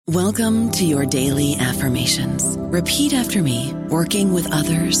Welcome to your daily affirmations. Repeat after me. Working with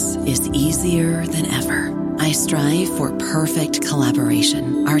others is easier than ever. I strive for perfect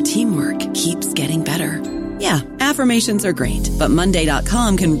collaboration. Our teamwork keeps getting better. Yeah, affirmations are great, but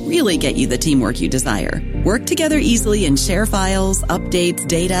Monday.com can really get you the teamwork you desire. Work together easily and share files, updates,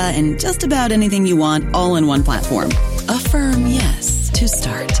 data, and just about anything you want all in one platform. Affirm yes to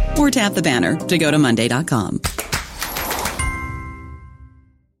start, or tap the banner to go to Monday.com.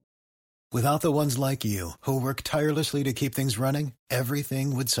 Without the ones like you, who work tirelessly to keep things running,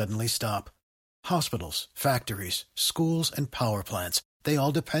 everything would suddenly stop. Hospitals, factories, schools, and power plants, they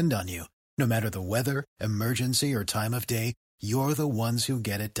all depend on you. No matter the weather, emergency, or time of day, you're the ones who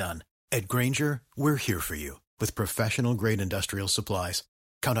get it done. At Grainger, we're here for you with professional-grade industrial supplies.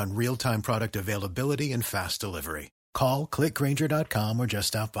 Count on real-time product availability and fast delivery. Call, click Grainger.com, or just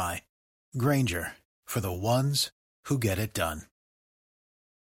stop by. Grainger, for the ones who get it done.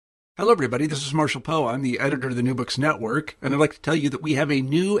 Hello, everybody. This is Marshall Poe. I'm the editor of the New Books Network, and I'd like to tell you that we have a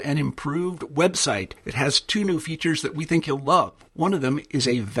new and improved website. It has two new features that we think you'll love. One of them is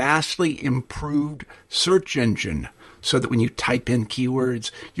a vastly improved search engine, so that when you type in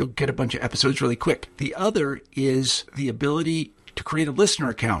keywords, you'll get a bunch of episodes really quick. The other is the ability to create a listener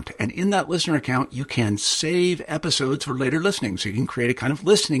account, and in that listener account, you can save episodes for later listening, so you can create a kind of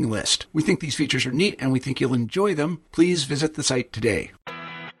listening list. We think these features are neat, and we think you'll enjoy them. Please visit the site today.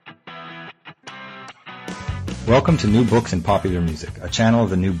 Welcome to New Books in Popular Music, a channel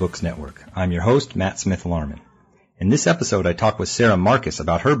of the New Books Network. I'm your host, Matt Smith-Larman. In this episode, I talk with Sarah Marcus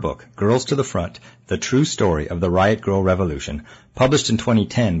about her book, Girls to the Front, The True Story of the Riot Grrrl Revolution, published in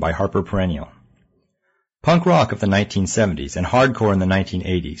 2010 by Harper Perennial. Punk rock of the 1970s and hardcore in the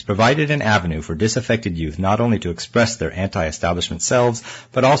 1980s provided an avenue for disaffected youth not only to express their anti-establishment selves,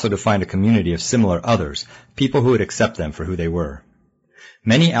 but also to find a community of similar others, people who would accept them for who they were.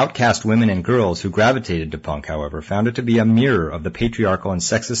 Many outcast women and girls who gravitated to punk, however, found it to be a mirror of the patriarchal and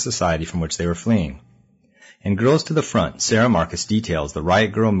sexist society from which they were fleeing. In Girls to the Front, Sarah Marcus details the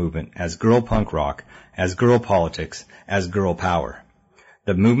Riot Grrrl movement as girl punk rock, as girl politics, as girl power.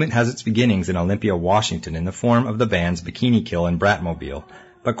 The movement has its beginnings in Olympia, Washington in the form of the bands Bikini Kill and Bratmobile,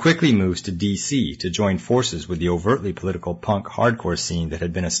 but quickly moves to D.C. to join forces with the overtly political punk hardcore scene that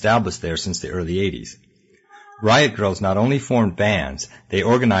had been established there since the early 80s. Riot Grrrls not only formed bands, they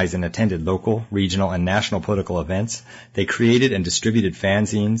organized and attended local, regional, and national political events, they created and distributed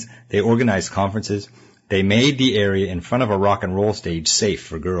fanzines, they organized conferences, they made the area in front of a rock and roll stage safe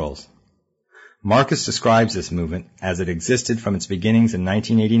for girls. Marcus describes this movement as it existed from its beginnings in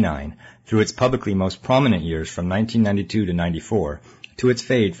 1989 through its publicly most prominent years from 1992 to 94 to its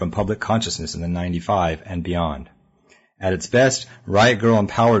fade from public consciousness in the 95 and beyond. At its best, Riot Grrrl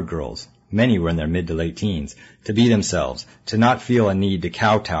empowered girls, many were in their mid to late teens, to be themselves, to not feel a need to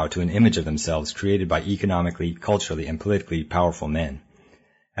kowtow to an image of themselves created by economically, culturally, and politically powerful men.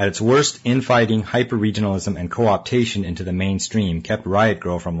 At its worst, infighting, hyper-regionalism, and co-optation into the mainstream kept Riot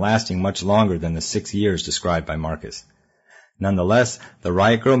Grrrl from lasting much longer than the 6 years described by Marcus. Nonetheless, the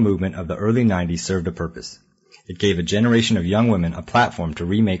Riot Grrrl movement of the early 90s served a purpose. It gave a generation of young women a platform to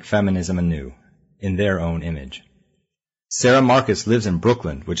remake feminism anew, in their own image. Sarah Marcus lives in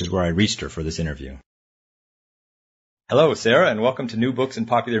Brooklyn, which is where I reached her for this interview. Hello, Sarah, and welcome to New Books in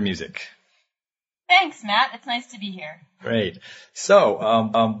Popular Music. Thanks, Matt. It's nice to be here. Great. So,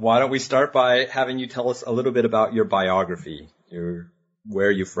 why don't we start by having you tell us a little bit about your biography, where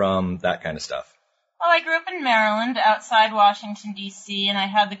are you from, that kind of stuff. Well, I grew up in Maryland, outside Washington, D.C., and I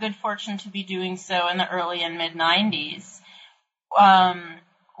had the good fortune to be doing so in the early and mid-90s,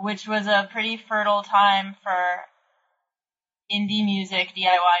 which was a pretty fertile time for indie music,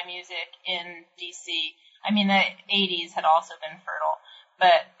 DIY music in D.C. I mean, the 80s had also been fertile,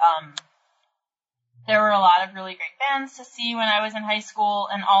 but there were a lot of really great bands to see when I was in high school,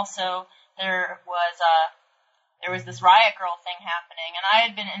 and also there was this Riot Grrrl thing happening, and I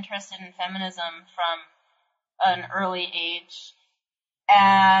had been interested in feminism from an early age,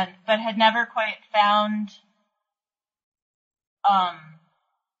 but had never quite found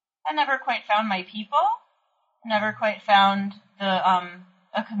my people. Never quite found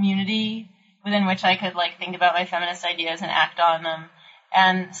a community within which I could think about my feminist ideas and act on them.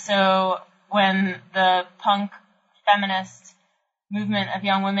 And so when the punk feminist movement of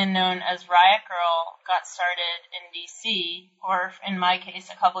young women known as Riot Grrrl got started in DC, or in my case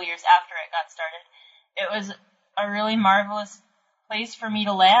a couple years after it got started, it was a really marvelous place for me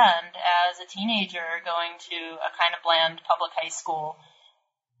to land as a teenager going to a kind of bland public high school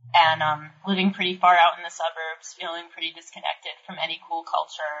and living pretty far out in the suburbs, feeling pretty disconnected from any cool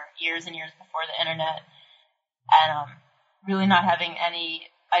culture years and years before the internet, and really not having any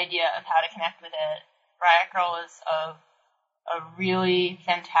idea of how to connect with it. Riot Grrrl was a really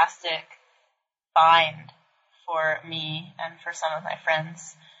fantastic find for me and for some of my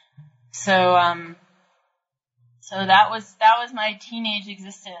friends. So that was my teenage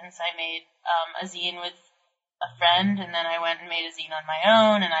existence. I made a zine with a friend, and then I went and made a zine on my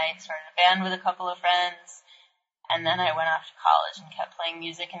own, and I started a band with a couple of friends, and then I went off to college and kept playing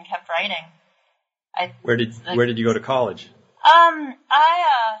music and kept writing. Where did you go to college? I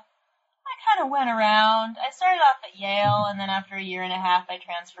kind of went around. I started off at Yale, and then after a year and a half, I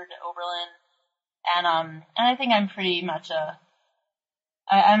transferred to Oberlin. And I think I'm pretty much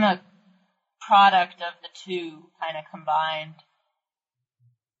I'm a product of the two kind of combined.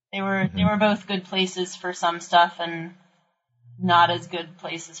 They were both good places for some stuff and not as good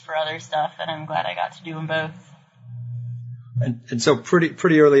places for other stuff, and I'm glad I got to do them both. And so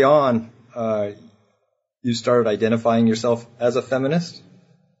pretty early on, you started identifying yourself as a feminist?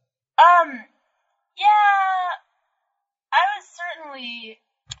 Yeah, I was certainly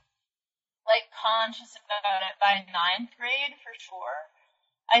conscious about it by 9th grade for sure.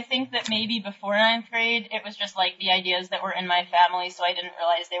 I think that maybe before 9th grade, it was just the ideas that were in my family, so I didn't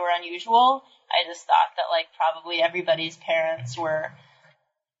realize they were unusual. I just thought that probably everybody's parents were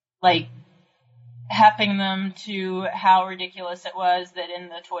happing them to how ridiculous it was that in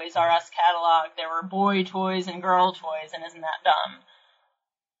the Toys R Us catalog there were boy toys and girl toys, and isn't that dumb?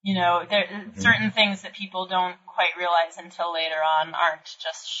 There are certain things that people don't quite realize until later on aren't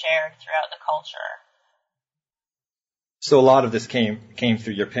just shared throughout the culture. So a lot of this came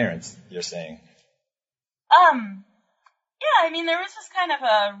through your parents, you're saying? Yeah, there was just kind of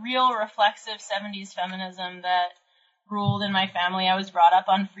a real reflexive 70s feminism that ruled in my family. I was brought up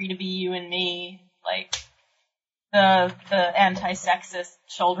on Free to Be You and Me, the anti-sexist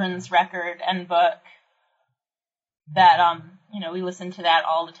children's record and book that, we listened to that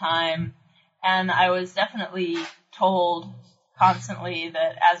all the time. And I was definitely told constantly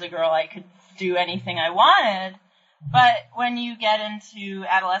that as a girl I could do anything I wanted. But when you get into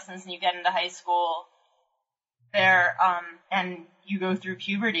adolescence and you get into high school, and you go through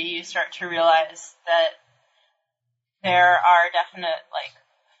puberty, you start to realize that there are definite,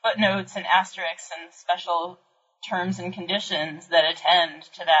 footnotes and asterisks and special terms and conditions that attend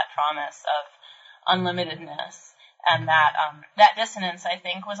to that promise of unlimitedness. And that dissonance, I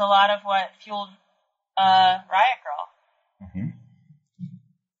think, was a lot of what fueled Riot Grrrl. Mm-hmm.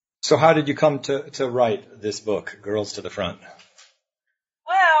 So how did you come to write this book, Girls to the Front?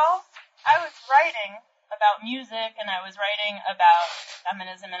 Well, I was writing about music, and I was writing about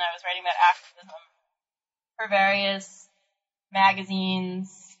feminism, and I was writing about activism for various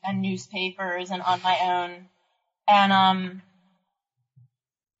magazines and newspapers and on my own. And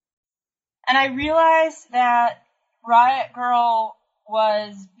I realized that Riot Grrrl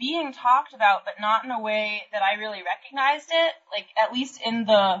was being talked about, but not in a way that I really recognized it. At least in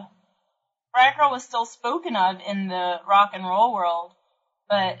the Riot Grrrl was still spoken of in the rock and roll world,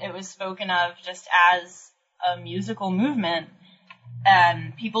 but it was spoken of just as a musical movement,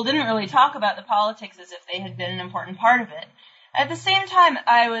 and people didn't really talk about the politics as if they had been an important part of it. At the same time,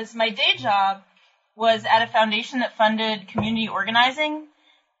 my day job was at a foundation that funded community organizing,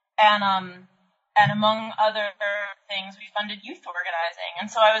 and among other things, we funded youth organizing. And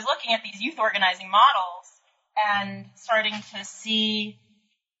so I was looking at these youth organizing models and starting to see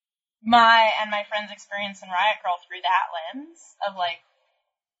my and my friends' experience in Riot Grrrl through that lens of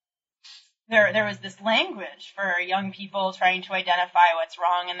there was this language for young people trying to identify what's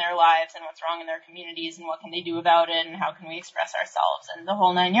wrong in their lives and what's wrong in their communities and what can they do about it and how can we express ourselves and the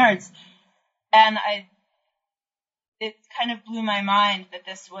whole 9 yards. And it kind of blew my mind that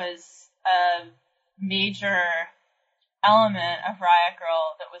this was a major element of Riot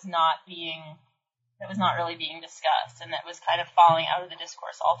Grrrl that was not really being discussed, and that was kind of falling out of the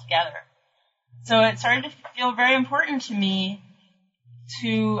discourse altogether. So it started to feel very important to me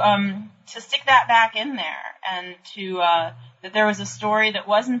to stick that back in there, and to that there was a story that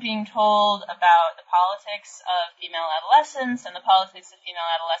wasn't being told about the politics of female adolescence and the politics of female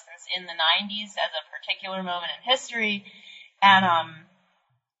adolescence in the 90s as a particular moment in history, and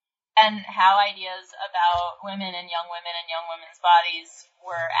how ideas about women and young women's bodies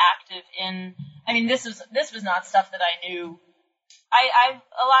were active in. This was not stuff that I knew.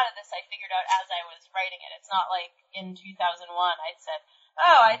 A lot of this I figured out as I was writing it. It's not like in 2001 I said,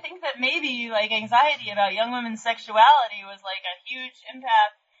 oh, I think that maybe anxiety about young women's sexuality was a huge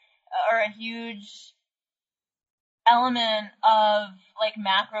impact or a huge element of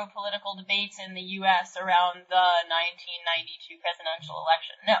macro political debates in the U.S. around the 1992 presidential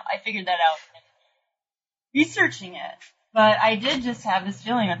election. No, I figured that out in researching it. But I did just have this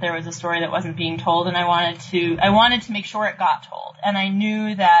feeling that there was a story that wasn't being told, and I wanted to make sure it got told. And I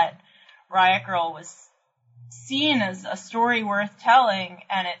knew that Riot Grrrl was seen as a story worth telling,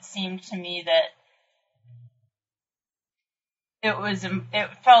 and it seemed to me that it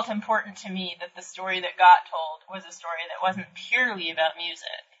felt important to me that the story that got told was a story that wasn't purely about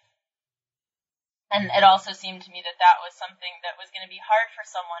music. And it also seemed to me that that was something that was going to be hard for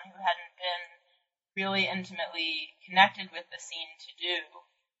someone who hadn't been really intimately connected with the scene to do,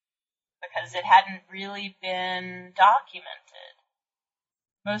 because it hadn't really been documented.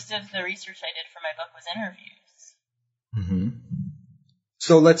 Most of the research I did for my book was interviews. Mm-hmm.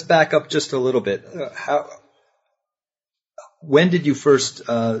 So let's back up just a little bit. When did you first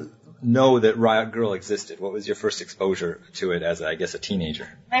know that Riot Grrrl existed? What was your first exposure to it as, I guess, a teenager?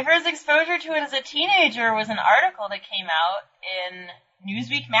 My first exposure to it as a teenager was an article that came out in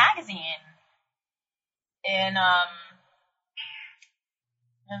Newsweek magazine. It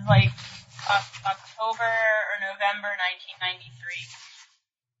was like October or November 1993.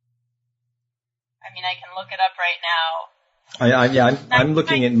 I mean, I can look it up right now. I'm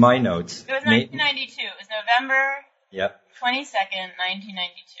looking at my notes. It was 1992. It was November 22nd,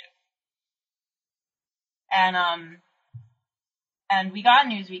 1992. And we got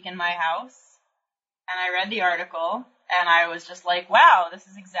Newsweek in my house, and I read the article, and I was just like, wow, this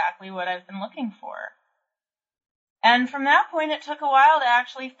is exactly what I've been looking for. And from that point, it took a while to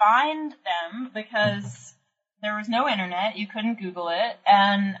actually find them, because there was no internet, you couldn't Google it,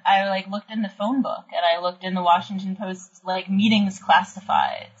 and I looked in the phone book, and I looked in the Washington Post meetings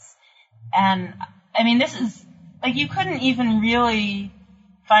classifieds. And I mean, this is you couldn't even really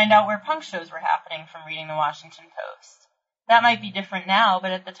find out where punk shows were happening from reading the Washington Post. That might be different now,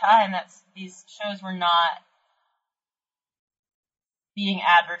 but at the time these shows were not being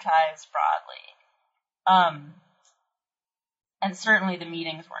advertised broadly. And certainly the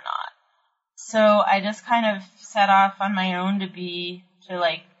meetings were not. So I just kind of set off on my own to be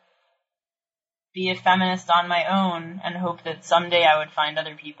a feminist on my own and hope that someday I would find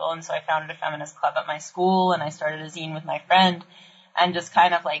other people. And so I founded a feminist club at my school, and I started a zine with my friend, and just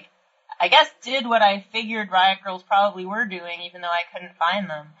kind of I guess did what I figured Riot Grrrls probably were doing, even though I couldn't find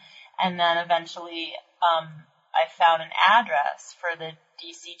them. And then eventually I found an address for the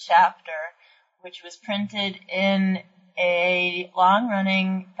DC chapter, which was printed in a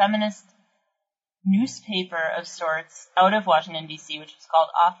long-running feminist newspaper of sorts out of Washington, D.C., which was called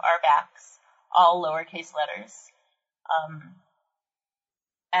Off Our Backs, all lowercase letters.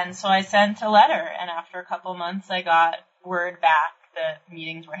 And so I sent a letter, and after a couple months I got word back that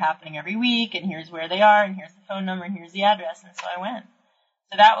meetings were happening every week, and here's where they are, and here's the phone number, and here's the address, and so I went.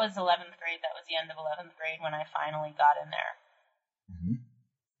 So that was 11th grade. That was the end of 11th grade when I finally got in there. Mm-hmm.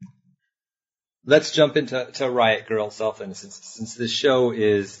 Let's jump into Riot Grrrl itself, and since this show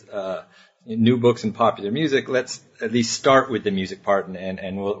is new books and popular music, let's at least start with the music part,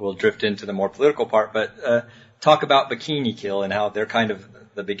 and we'll drift into the more political part. But talk about Bikini Kill and how they're kind of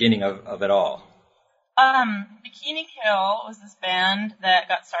the beginning of it all. Bikini Kill was this band that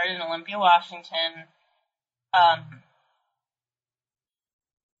got started in Olympia, Washington. I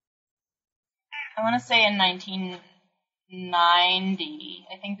want to say in 1990.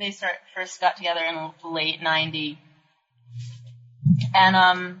 I think they first got together in late 90. And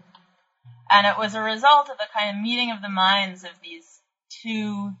it was a result of a kind of meeting of the minds of these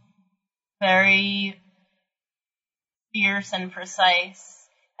two very fierce and precise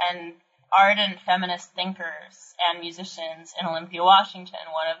and ardent feminist thinkers and musicians in Olympia, Washington,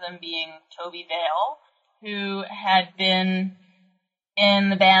 one of them being Toby Vale, who had been in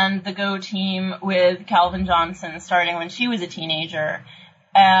the band The Go Team with Calvin Johnson starting when she was a teenager.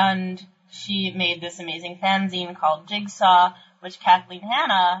 And she made this amazing fanzine called Jigsaw, which Kathleen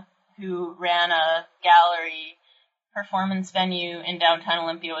Hanna, who ran a gallery performance venue in downtown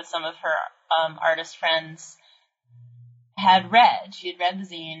Olympia with some of her artist friends, had read. She had read the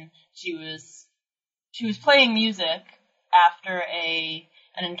zine. She was playing music after an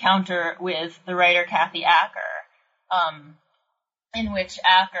encounter with the writer Kathy Acker, in which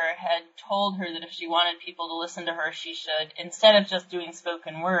Acker had told her that if she wanted people to listen to her, she should, instead of just doing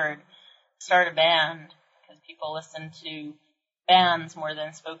spoken word, start a band, because people listen to bands more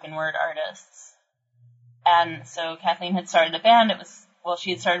than spoken word artists. And so Kathleen had started a band.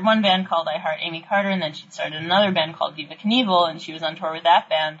 She had started one band called I Heart Amy Carter, and then she'd started another band called Viva Knievel, and she was on tour with that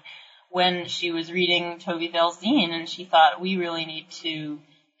band when she was reading Toby Vale's zine, and she thought, we really need to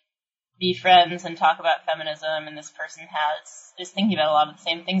be friends and talk about feminism, and this person is thinking about a lot of the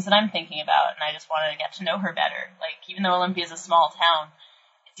same things that I'm thinking about, and I just wanted to get to know her better. Even though Olympia is a small town,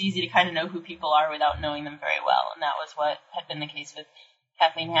 it's easy to kind of know who people are without knowing them very well. And that was what had been the case with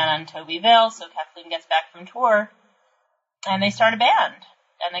Kathleen Hanna and Toby Vale. So Kathleen gets back from tour, and they start a band,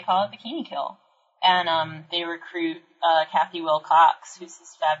 and they call it Bikini Kill. And they recruit Kathy Wilcox, who's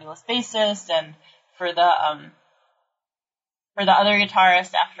this fabulous bassist, and for the other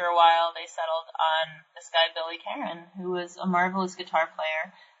guitarist, after a while, they settled on this guy, Billy Caron, who was a marvelous guitar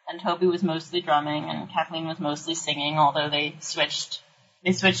player, and Toby was mostly drumming, and Kathleen was mostly singing, although they switched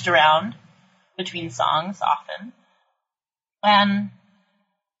around between songs often.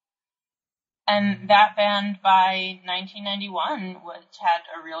 And that band, by 1991, had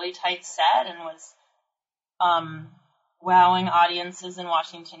a really tight set and was wowing audiences in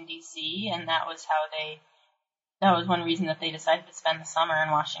Washington, D.C., and that was one reason that they decided to spend the summer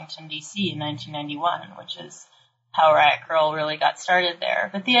in Washington, D.C. in 1991, which is how Riot Grrrl really got started there.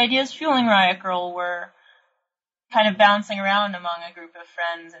 But the ideas fueling Riot Grrrl were kind of bouncing around among a group of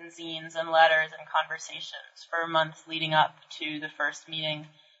friends and zines and letters and conversations for months leading up to the first meeting,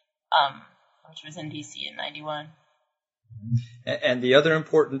 which was in D.C. in 91. And the other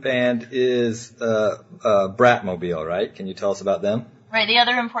important band is Bratmobile, right? Can you tell us about them? Right, the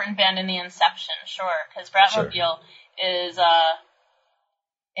other important band in the inception, sure, because Bratmobile is,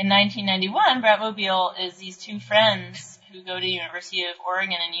 in 1991, Bratmobile is these two friends who go to the University of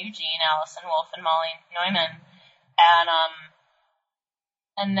Oregon in Eugene, Allison Wolf and Molly Neumann,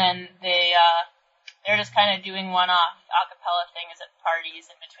 and then they're just kind of doing one-off a cappella things at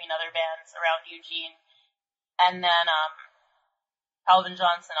parties in between other bands around Eugene, and then Calvin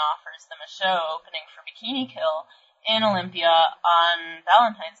Johnson offers them a show opening for Bikini Kill in Olympia on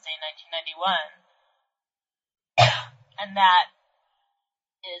Valentine's Day 1991. And that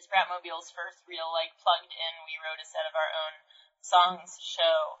is Bratmobile's first real, plugged in, we wrote a set of our own songs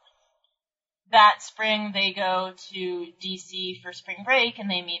show. That spring, they go to D.C. for spring break, and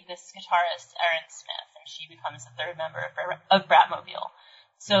they meet this guitarist, Erin Smith, and she becomes the third member of Bratmobile.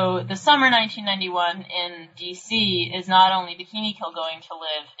 So the summer 1991 in D.C. is not only Bikini Kill going to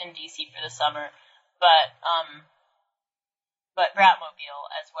live in D.C. for the summer, but Bratmobile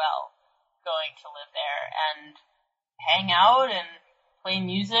as well, going to live there and hang out and play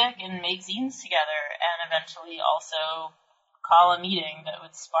music and make zines together, and eventually also call a meeting that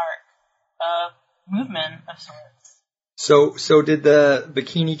would spark a movement of sorts. So did the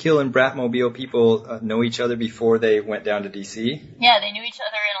Bikini Kill and Bratmobile people know each other before they went down to D.C.? Yeah, they knew each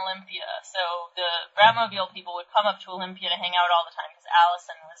other in Olympia. So the Bratmobile people would come up to Olympia to hang out all the time because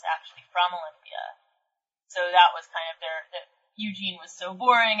Allison was actually from Olympia. So that was kind of Eugene was so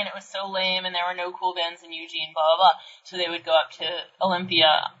boring and it was so lame and there were no cool bands in Eugene, blah, blah, blah. So they would go up to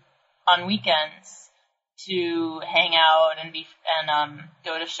Olympia on weekends to hang out and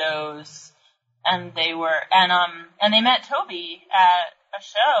go to shows. And they met Toby at a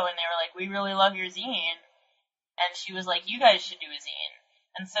show and they were like, we really love your zine. And she was like, you guys should do a zine.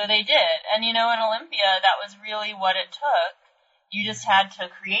 And so they did. And in Olympia, that was really what it took. You just had to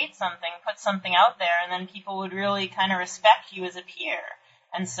create something, put something out there, and then people would really kind of respect you as a peer.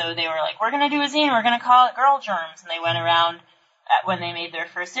 And so they were like, we're going to do a zine, we're going to call it Girl Germs. And they went around when they made their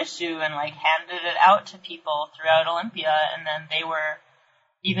first issue and handed it out to people throughout Olympia. And then they were,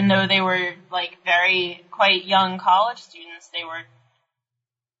 even though they were quite young college students, they were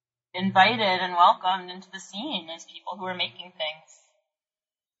invited and welcomed into the scene as people who were making things.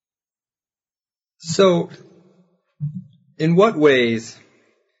 So, in what ways,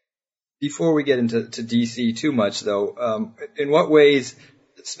 before we get into DC too much though, in what ways,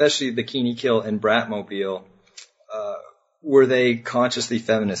 especially Bikini Kill and Bratmobile, were they consciously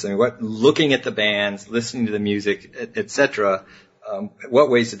feminist? I mean, looking at the bands, listening to the music, etc.,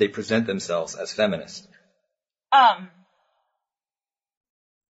 what ways did they present themselves as feminists? Well,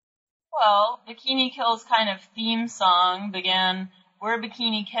 Bikini Kill's kind of theme song began, we're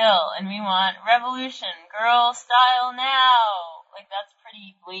Bikini Kill, and we want revolution, girl style now. That's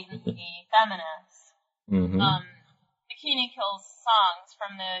pretty blatantly feminist. Mm-hmm. Bikini Kill's songs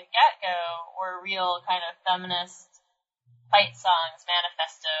from the get-go were real kind of feminist fight songs,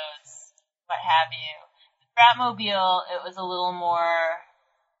 manifestos, what have you. Bratmobile, it was a little more,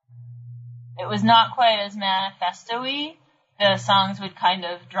 it was not quite as manifesto-y. The songs would kind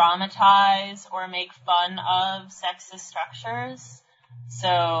of dramatize or make fun of sexist structures.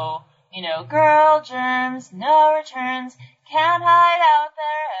 So, girl germs, no returns, can't hide out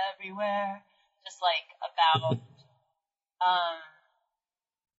there everywhere. Just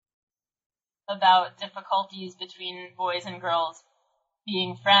about difficulties between boys and girls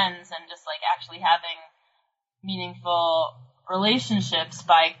being friends and just actually having meaningful relationships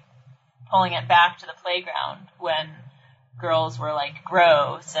by pulling it back to the playground when girls were like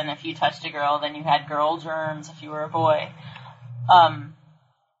gross, and if you touched a girl, then you had girl germs if you were a boy.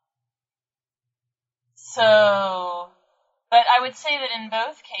 But I would say that in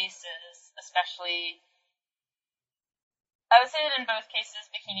both cases,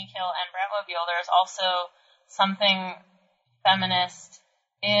 Bikini Kill and Bratmobile, there's also something feminist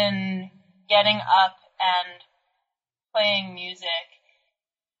in getting up and playing music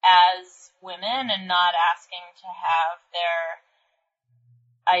as women and not asking to have their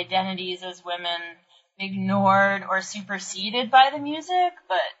identities as women ignored or superseded by the music,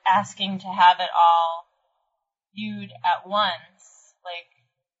 but asking to have it all viewed at once. Like,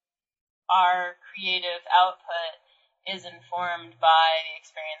 our creative output is informed by the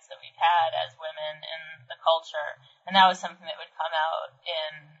experience that we've had as women in the culture, and that was something that would come out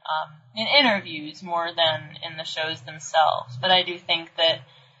in interviews more than in the shows themselves. But I do think that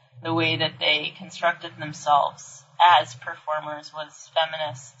the way that they constructed themselves as performers was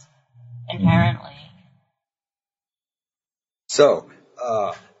feminist inherently. So,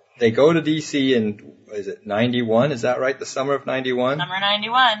 they go to DC in, is it 91? Is that right? The summer of 91? Summer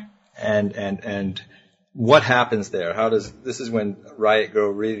 91. And what happens there? This is when Riot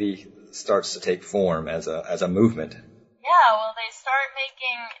Grrrl really starts to take form as a movement. Yeah, well, they start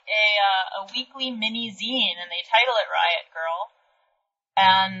making a weekly mini zine, and they title it Riot Grrrl.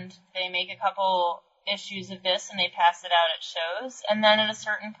 And they make a couple issues of this, and they pass it out at shows. And then at a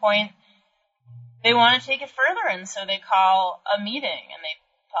certain point, they want to take it further, and so they call a meeting, and they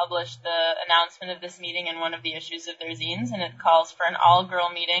publish the announcement of this meeting in one of the issues of their zines, and it calls for an all-girl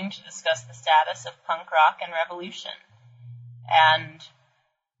meeting to discuss the status of punk rock and revolution. And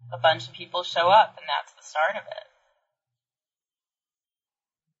a bunch of people show up, and that's the start of it.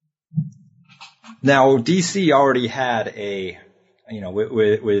 Now, DC already had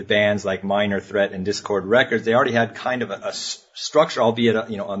with bands like Minor Threat and Dischord Records, they already had kind of a structure, albeit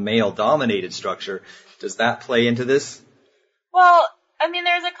a male-dominated structure. Does that play into this? Well, I mean,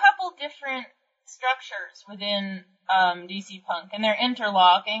 there's a couple different structures within DC Punk, and they're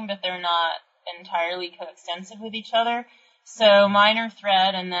interlocking, but they're not entirely coextensive with each other. So Minor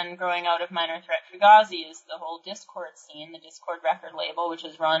Threat, and then growing out of Minor Threat, Fugazi is the whole Dischord scene, the Dischord record label, which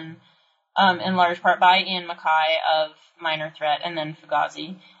is run in large part by Ian Mackay of Minor Threat, and then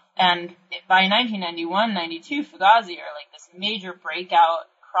Fugazi. And by 1991-92, Fugazi are like this major breakout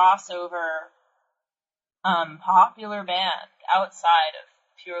crossover popular band outside of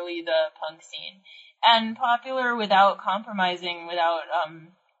purely the punk scene, and popular without compromising, without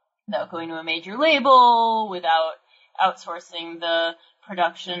going to a major label, without outsourcing the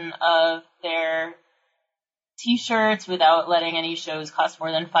production of their t-shirts, without letting any shows cost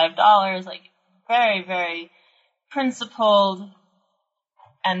more than $5, like very, very principled,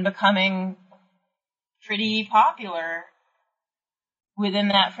 and becoming pretty popular within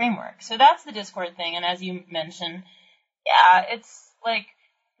that framework. So that's the Dischord thing, and as you mentioned, yeah, it's like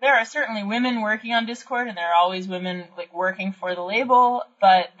there are certainly women working on Dischord, and there are always women like working for the label,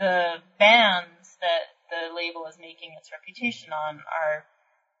 but the bands that the label is making its reputation on are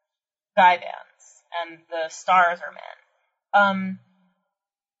guy bands, and the stars are men.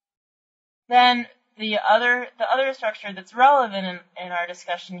 Then the other structure that's relevant in our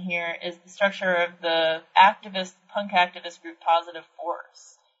discussion here is the structure of the punk activist group Positive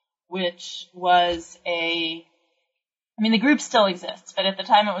Force, which was the group still exists, but at the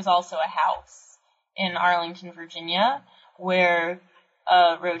time it was also a house in Arlington, Virginia, where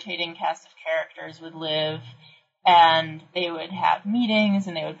a rotating cast of characters would live, and they would have meetings,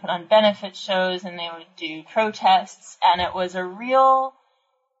 and they would put on benefit shows, and they would do protests, and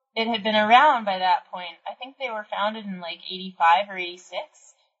it had been around by that point. I think they were founded in like 85 or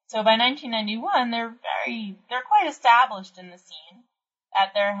 86. So by 1991, they're quite established in the scene.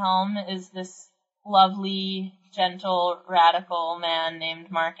 At their helm is this lovely, gentle, radical man named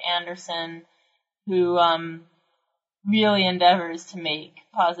Mark Anderson, who really endeavors to make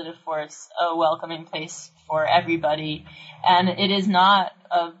Positive Force a welcoming place for everybody. And it is not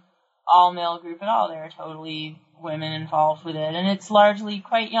an all-male group at all. There are totally women involved with it, and it's largely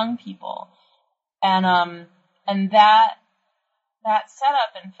quite young people. And that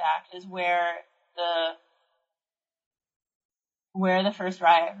setup, in fact, is where the first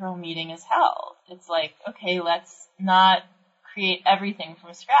Riot Grrrl meeting is held. It's like, okay, let's not create everything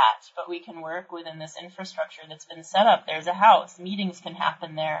from scratch, but we can work within this infrastructure that's been set up. There's a house. Meetings can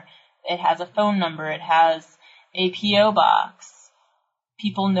happen there. It has a phone number. It has a P.O. box.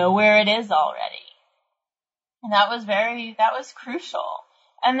 People know where it is already. And that was crucial.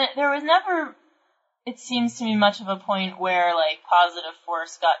 And there was never, it seems to me, much of a point where, like, Positive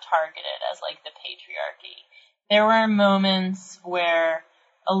Force got targeted as, like, the patriarchy. there were moments where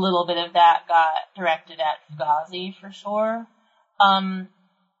a little bit of that got directed at Fugazi for sure. I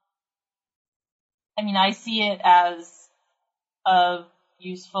mean, I see it as a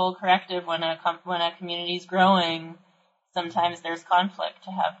useful corrective when a community's growing. Sometimes there's conflict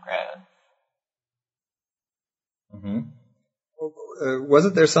to have growth. Mm-hmm.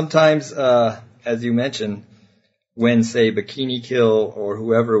 Wasn't there sometimes, as you mentioned, when, say, Bikini Kill or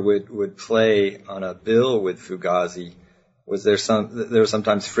whoever would play on a bill with Fugazi, was there was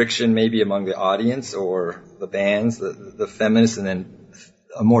sometimes friction maybe among the audience or the bands, the feminists, and then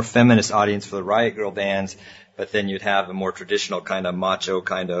a more feminist audience for the Riot Grrrl bands, but then you'd have a more traditional kind of macho,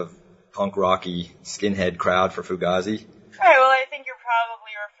 kind of punk rocky skinhead crowd for Fugazi? Right, well, I think you're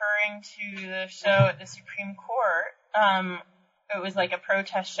probably referring to the show at the Supreme Court. It was like a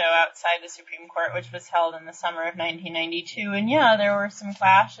protest show outside the Supreme Court, which was held in the summer of 1992. And yeah, there were some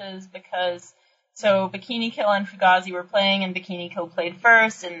clashes because, so Bikini Kill and Fugazi were playing, and Bikini Kill played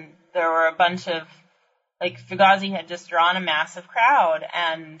first, and there were a bunch of, like, Fugazi had just drawn a massive crowd,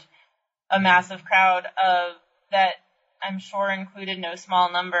 and a massive crowd of that I'm sure included no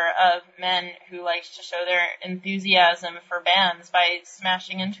small number of men who liked to show their enthusiasm for bands by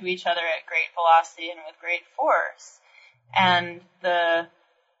smashing into each other at great velocity and with great force. And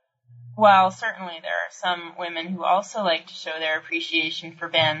while certainly there are some women who also like to show their appreciation for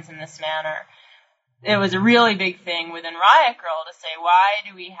bands in this manner, it was a really big thing within Riot Grrrl to say, why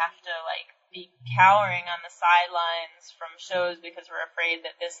do we have to, like, be cowering on the sidelines from shows because we're afraid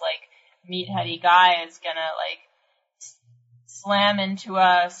that this, like, meatheady guy is gonna, like, slam into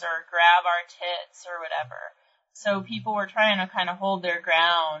us or grab our tits or whatever. So people were trying to kind of hold their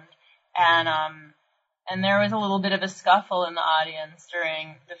ground, and there was a little bit of a scuffle in the audience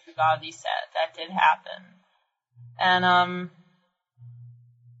during the Fugazi set. That did happen. And,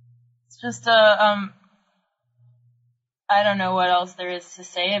 it's just I don't know what else there is to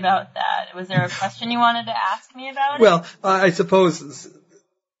say about that. Was there a question you wanted to ask me about it? Well, I suppose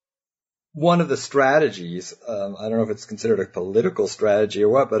one of the strategies, I don't know if it's considered a political strategy or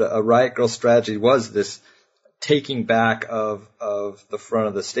what, but a Riot Grrrl strategy was this taking back of the front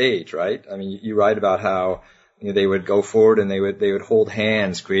of the stage, right? I mean, you write about how, you know, they would go forward and they would hold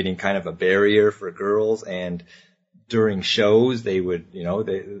hands, creating kind of a barrier for girls, and during shows they would, you know,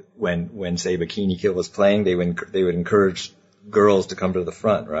 when say Bikini Kill was playing, they would encourage girls to come to the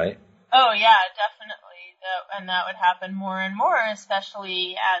front, right? Oh yeah, definitely. And that would happen more and more,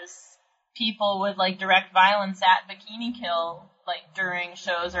 especially as people would, like, direct violence at Bikini Kill, like, during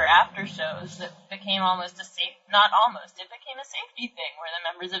shows or after shows. That became almost it became a safety thing where the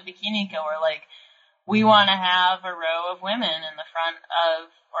members of Bikini Kill were like, we want to have a row of women in the front of,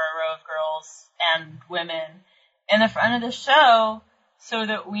 or a row of girls and women in the front of the show, so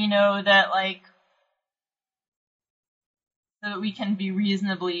that we know that, like, so that we can be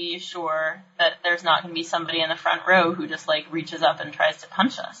reasonably sure that there's not going to be somebody in the front row who just, like, reaches up and tries to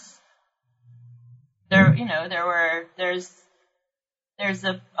punch us. There's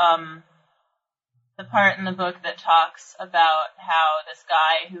the part in the book that talks about how this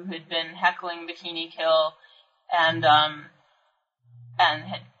guy who had been heckling Bikini Kill and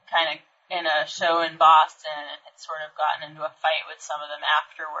had kind of in a show in Boston and had sort of gotten into a fight with some of them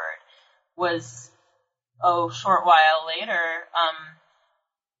afterward was, a short while later,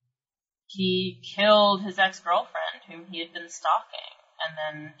 he killed his ex-girlfriend whom he had been stalking and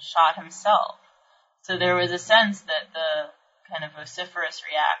then shot himself. So there was a sense that the kind of vociferous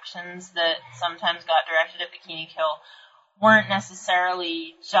reactions that sometimes got directed at Bikini Kill weren't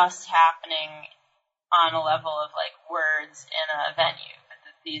necessarily just happening on a level of, like, words in a venue, but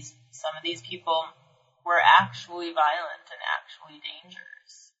that some of these people were actually violent and actually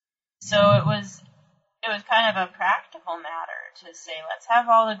dangerous. So it was kind of a practical matter to say, let's have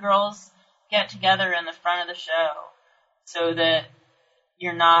all the girls get together in the front of the show so that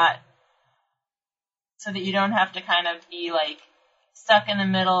you don't have to kind of be, like, stuck in the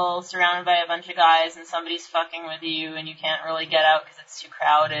middle, surrounded by a bunch of guys, and somebody's fucking with you, and you can't really get out because it's too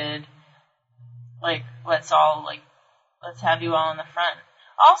crowded. Like, let's have you all in the front.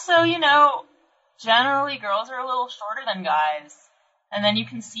 Also, you know, generally girls are a little shorter than guys, and then you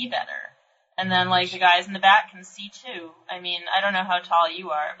can see better. And then, like, the guys in the back can see too. I mean, I don't know how tall you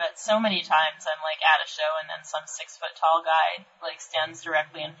are, but so many times I'm, like, at a show and then some 6-foot-tall guy, like, stands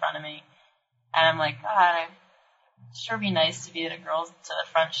directly in front of me. And I'm like, God, it'd sure be nice to be at a girls to the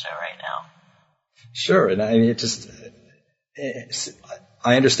front show right now. Sure, and I mean,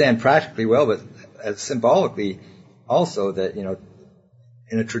 I understand practically well, but symbolically also that, you know,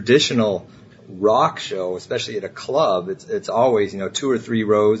 in a traditional rock show, especially at a club, it's always, you know, 2 or 3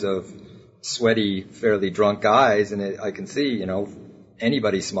 rows of sweaty, fairly drunk guys, and I can see,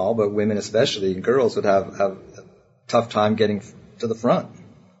 anybody small, but women especially, and girls would have a tough time getting to the front.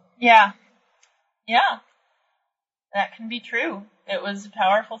 Yeah. Yeah. That can be true. It was a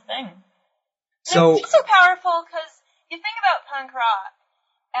powerful thing. So it's so powerful because you think about punk rock,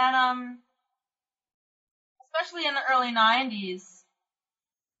 and especially in the early 90s,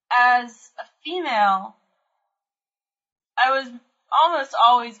 as a female, I was almost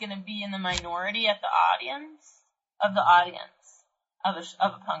always going to be in the minority at the audience of a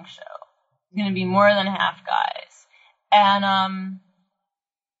punk show. It's going to be more than half guys, and a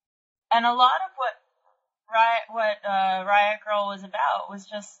lot of what Riot Grrrl was about was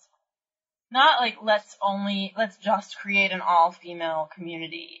just not like let's just create an all-female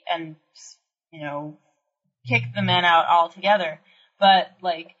community and kick the men out altogether, but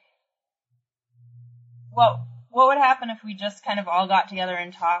like what would happen if we just kind of all got together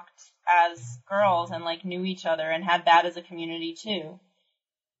and talked as girls and like knew each other and had that as a community too.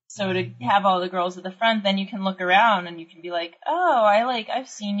 So to have all the girls at the front, then you can look around and you can be like, oh, I've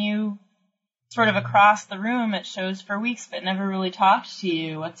seen you sort of across the room at shows for weeks but never really talked to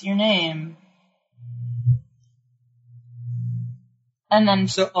you. What's your name? And then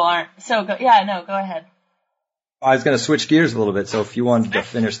people aren't. So go ahead. I was going to switch gears a little bit, so if you wanted to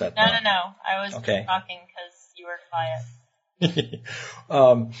finish that. No. I was talking because you were quiet.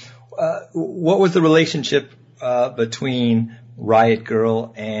 What was the relationship between Riot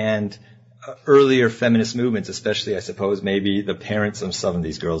Grrrl and earlier feminist movements, especially, I suppose, maybe the parents of some of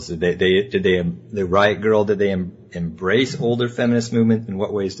these girls? Did the Riot Grrrl, did they embrace older feminist movement? In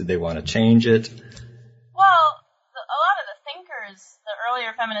what ways did they want to change it? Well, a lot of the thinkers, the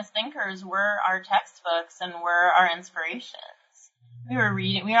earlier feminist thinkers, were our textbooks and were our inspirations. We were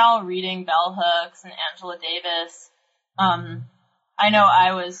all reading bell hooks and Angela Davis. I know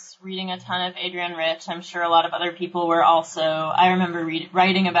I was reading a ton of Adrienne Rich. I'm sure a lot of other people were also. I remember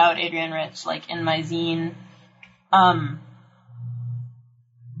writing about Adrienne Rich, like, in my zine.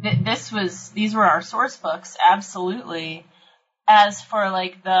 These were our source books, absolutely. As for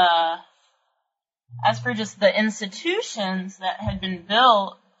just the institutions that had been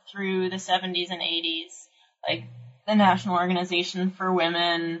built through the 70s and 80s, like the National Organization for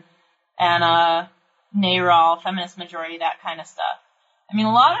Women and NARAL, Feminist Majority, that kind of stuff. I mean,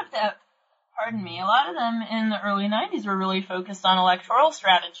 a lot of them in the early 90s were really focused on electoral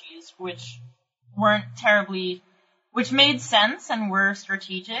strategies, which made sense and were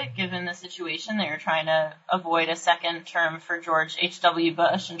strategic given the situation. They were trying to avoid a second term for George H.W.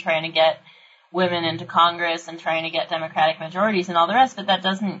 Bush and trying to get women into Congress and trying to get Democratic majorities and all the rest, but that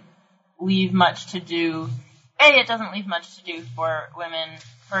doesn't leave much to do. It doesn't leave much to do for women,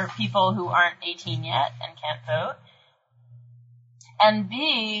 for people who aren't 18 yet and can't vote. And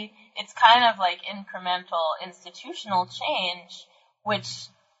B, it's kind of like incremental institutional change, which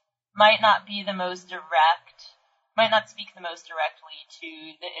might not speak the most directly to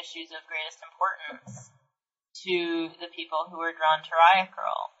the issues of greatest importance to the people who are drawn to Riot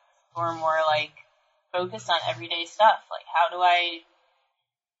Grrrl, who are more like focused on everyday stuff, like how do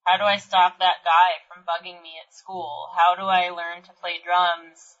I stop that guy from bugging me at school? How do I learn to play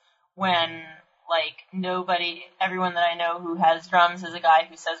drums when, like, everyone that I know who has drums is a guy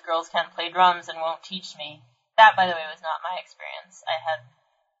who says girls can't play drums and won't teach me. That, by the way, was not my experience. I had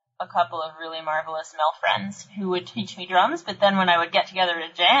a couple of really marvelous male friends who would teach me drums, but then when I would get together to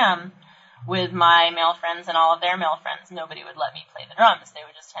jam with my male friends and all of their male friends, nobody would let me play the drums. They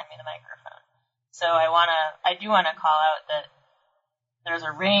would just hand me the microphone. So I do want to call out that there's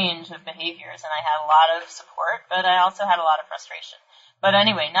a range of behaviors, and I had a lot of support, but I also had a lot of frustration. But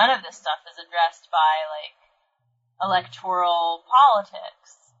anyway, none of this stuff is addressed by, like, electoral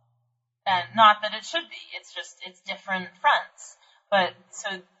politics. And not that it should be. It's different fronts. But,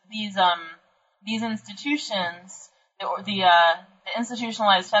 so these institutions, the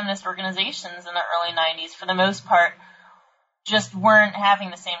institutionalized feminist organizations in the early 90s, for the most part, just weren't having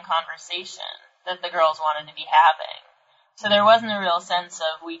the same conversation that the girls wanted to be having. So there wasn't a real sense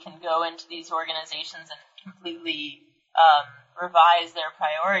of we can go into these organizations and completely revise their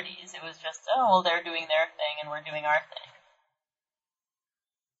priorities. It was just, they're doing their thing and we're doing our thing.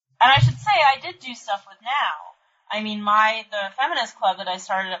 And I should say, I did do stuff with NOW. I mean, the feminist club that I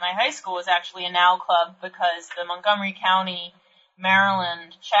started at my high school was actually a NOW club because the Montgomery County,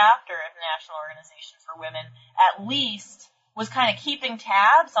 Maryland chapter of the National Organization for Women at least was kind of keeping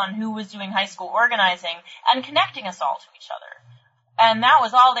tabs on who was doing high school organizing and connecting us all to each other. And that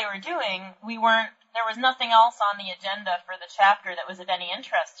was all they were doing. There was nothing else on the agenda for the chapter that was of any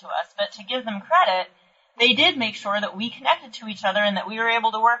interest to us, but to give them credit, they did make sure that we connected to each other and that we were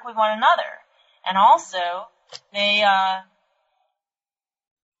able to work with one another. And also, they,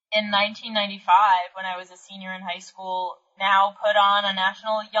 in 1995, when I was a senior in high school, now put on a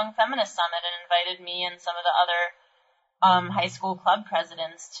National Young Feminist Summit and invited me and some of the other high school club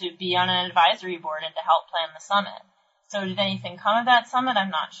presidents to be on an advisory board and to help plan the summit. So did anything come of that summit? I'm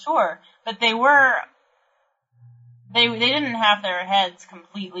not sure. But they didn't have their heads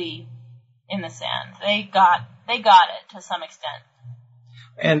completely in the sand. They got it to some extent.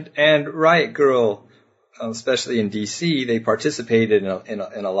 And Riot Grrrl, especially in D.C., they participated in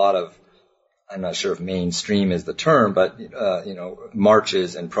a lot of, I'm not sure if mainstream is the term, but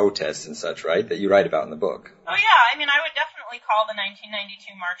marches and protests and such, right? That you write about in the book. Oh yeah, I mean, I would definitely call the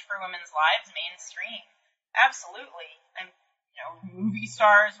 1992 March for Women's Lives mainstream. Absolutely. And movie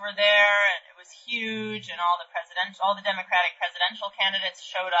stars were there, and it was huge, and all the Democratic presidential candidates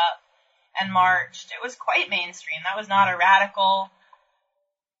showed up and marched. It was quite mainstream. That was not a radical.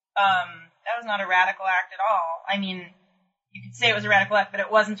 That was not a radical act at all. I mean, you could say it was a radical act, but it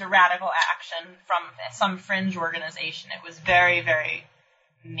wasn't a radical action from some fringe organization. It was very, very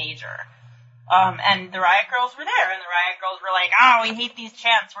major. And the Riot Grrrls were there, and the Riot Grrrls were like, "Oh, we hate these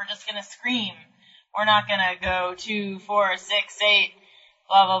chants. We're just gonna scream. We're not gonna go 2, 4, 6, 8,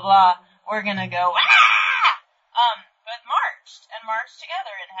 blah blah blah. We're gonna go ah!" But marched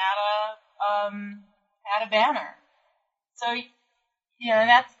together and had a banner. So.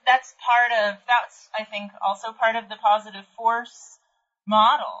 That's I think also part of the positive force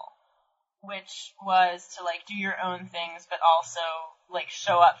model, which was to do your own things, but also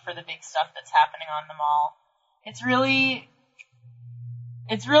show up for the big stuff that's happening on the mall. It's really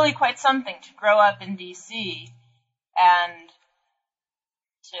quite something to grow up in DC and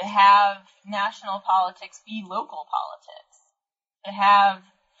to have national politics be local politics, to have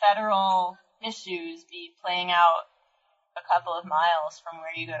federal issues be playing out a couple of miles from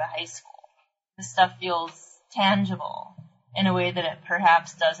where you go to high school. This stuff feels tangible in a way that it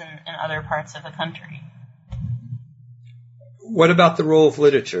perhaps doesn't in other parts of the country. What about the role of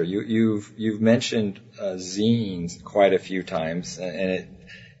literature? You've mentioned zines quite a few times, and it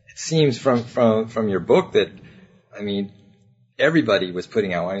seems from your book that, I mean, everybody was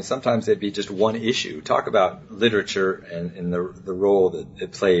putting out. I mean, sometimes it'd be just one issue. Talk about literature and the role that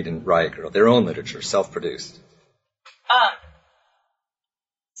it played in Riot Grrrl, their own literature, self-produced.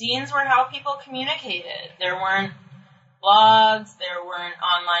 Zines were how people communicated. There weren't blogs, there weren't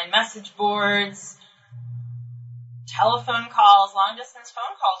online message boards, telephone calls, long-distance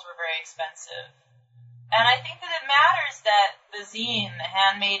phone calls were very expensive. And I think that it matters that the zine, the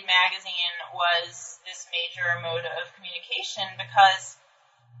handmade magazine, was this major mode of communication because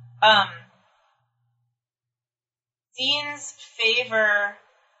zines favor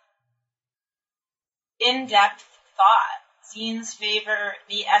in-depth thought. Zines favor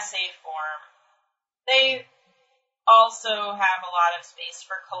the essay form. They also have a lot of space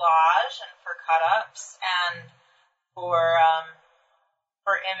for collage and for cut-ups and for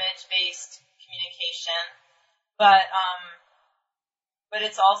image-based communication. But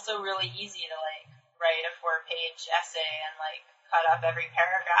it's also really easy to write a 4-page essay and cut up every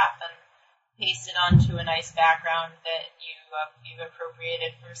paragraph and paste it onto a nice background that you've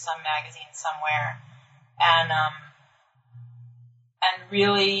appropriated from some magazine somewhere. And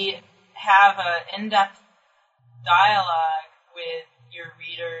really have an in-depth dialogue with your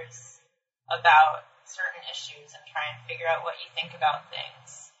readers about certain issues and try and figure out what you think about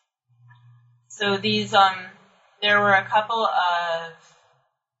things. So these, there were a couple of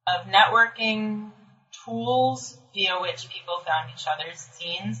networking tools via which people found each other's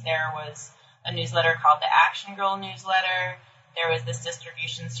zines. There was a newsletter called the Action Girl newsletter. There was this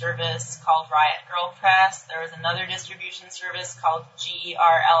distribution service called Riot Grrrl Press. There was another distribution service called GERLL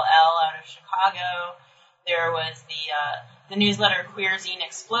out of Chicago. There was the newsletter Queer Zine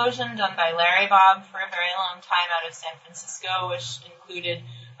Explosion done by Larry Bob for a very long time out of San Francisco, which included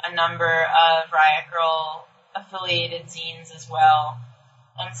a number of Riot Grrrl affiliated zines as well.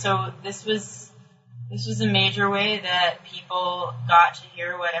 And so this was a major way that people got to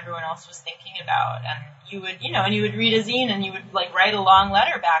hear what everyone else was thinking about. And you would read a zine and you would write a long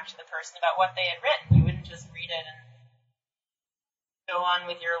letter back to the person about what they had written. You wouldn't just read it and go on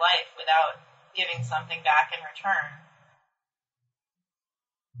with your life without giving something back in return.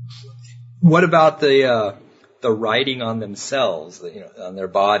 What about the writing on themselves, on their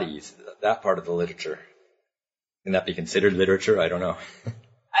bodies, that part of the literature? Can that be considered literature? I don't know.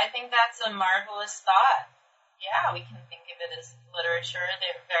 I think that's a marvelous thought. Yeah, we can think of it as literature.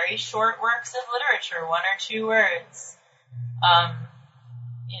 They're very short works of literature, 1 or 2 words.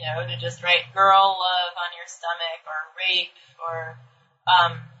 to just write girl love on your stomach or rape or,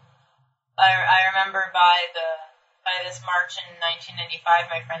 I remember by this march in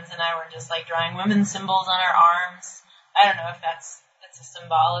 1995, my friends and I were just like drawing women's symbols on our arms. I don't know if that's a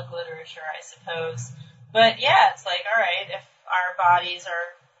symbolic literature, I suppose. But yeah, it's like, all right, if our bodies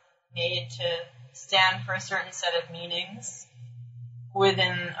are made to stand for a certain set of meanings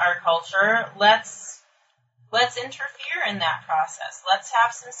within our culture, let's interfere in that process. Let's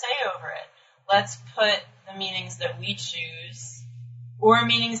have some say over it. Let's put the meanings that we choose or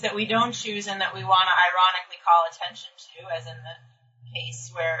meanings that we don't choose and that we want to ironically call attention to, as in the case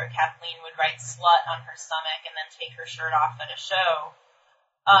where Kathleen would write slut on her stomach and then take her shirt off at a show.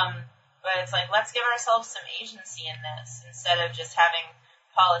 But it's like, let's give ourselves some agency in this instead of just having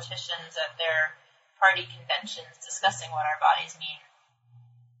politicians at their party conventions discussing what our bodies mean.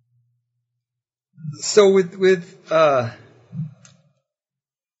 So with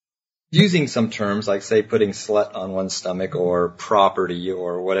using some terms, like, say, putting slut on one's stomach or property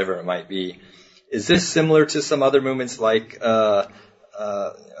or whatever it might be, is this similar to some other movements like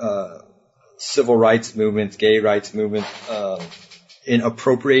civil rights movements, gay rights movement, in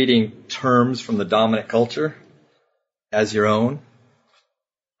appropriating terms from the dominant culture as your own?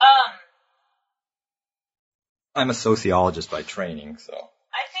 I'm a sociologist by training, so.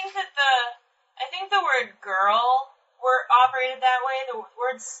 I think the word girl were operated that way. The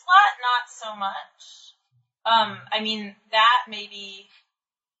word slut, not so much. I mean, that maybe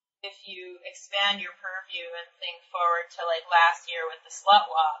if you expand your purview and think forward to like last year with the slut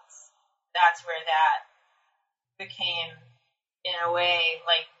walks, that's where that became, in a way,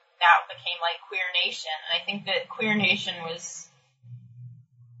 like that became like Queer Nation. And I think that Queer Nation was,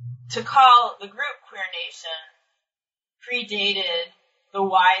 to call the group Queer Nation, predated the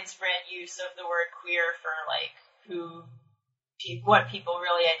widespread use of the word queer for like what people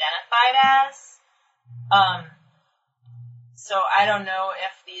really identified as. So I don't know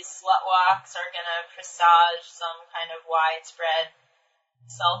if these slut walks are going to presage some kind of widespread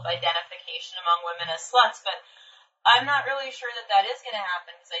self-identification among women as sluts, but I'm not really sure that is going to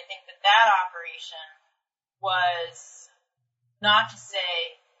happen, because I think that operation was not to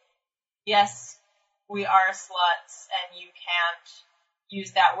say, yes, we are sluts and you can't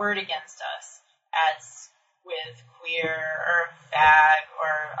use that word against us, as with queer or fag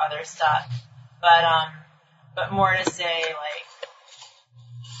or other stuff, but more to say, like,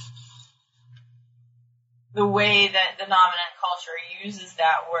 the way that the dominant culture uses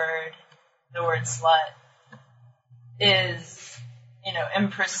that word, the word slut, is,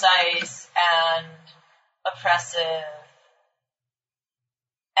 imprecise and oppressive,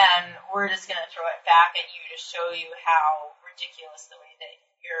 and we're just going to throw it back at you to show you how ridiculous the way that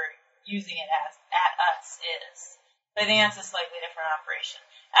you're using it at us is. But I think that's a slightly different operation.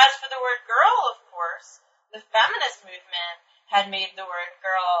 As for the word girl, of course, the feminist movement had made the word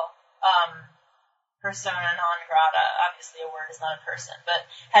girl persona non grata. Obviously a word is not a person, but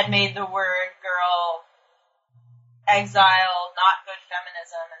had made the word girl exile, not good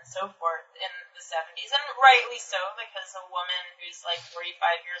feminism, and so forth in the 70s, and rightly so, because a woman who's like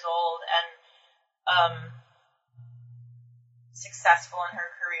 45 years old and successful in her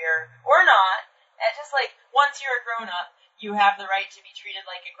career, or not, and just like, once you're a grown-up, you have the right to be treated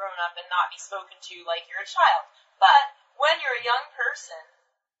like a grown-up and not be spoken to like you're a child. But when you're a young person,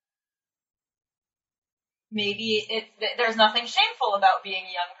 maybe there's nothing shameful about being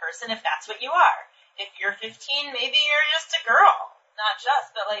a young person if that's what you are. If you're 15, maybe you're just a girl. Not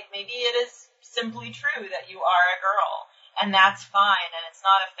just, but like maybe it is simply true that you are a girl, and that's fine, and it's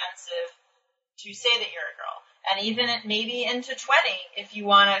not offensive to say that you're a girl. And even maybe into 20, if you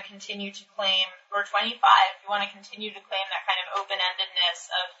want to continue to claim, or 25, if you want to continue to claim that kind of open-endedness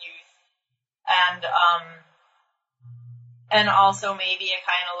of youth, and also maybe a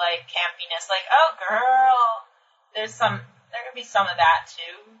kind of like campiness, like, oh girl, there could be some of that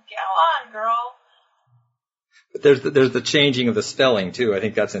too. Go on, girl. But there's the changing of the spelling too. I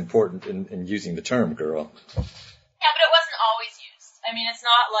think that's important in using the term girl. Yeah, but it wasn't always used. I mean, it's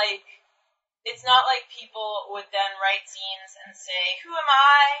not like people would then write zines and say, who am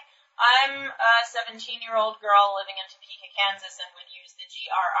I? I'm a 17-year-old girl living in Topeka, Kansas, and would use the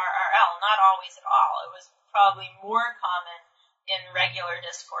GRRRL. Not always at all. It was probably more common in regular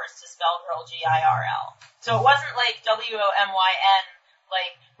discourse to spell girl GIRL. So it wasn't like WOMYN,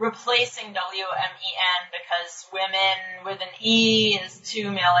 like replacing WMEN because women with an E is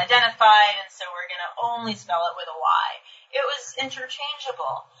too male identified, and so we're going to only spell it with a Y. It was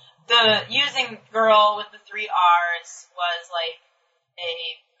interchangeable. The using girl with the 3 R's was like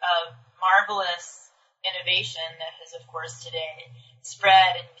a marvelous innovation that has, of course, today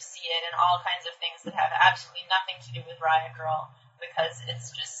spread, and you see it in all kinds of things that have absolutely nothing to do with Riot Grrrl, because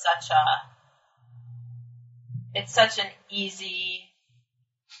it's just such an easy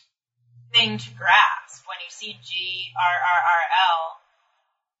thing to grasp. When you see GRRRL,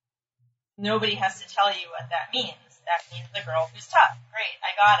 nobody has to tell you what that means. That means the girl who's tough. Great,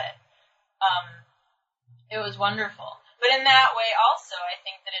 I got it. It was wonderful. But in that way also, I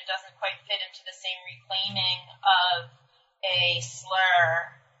think that it doesn't quite fit into the same reclaiming of a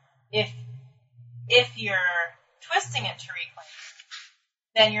slur if you're twisting it to reclaim it.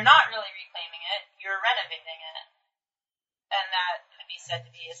 Then you're not really reclaiming it, you're renovating it. And that could be said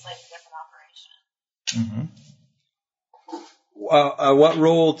to be a slightly different operation. Mm-hmm. What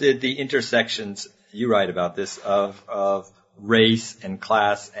role did the intersections, you write about this, of race and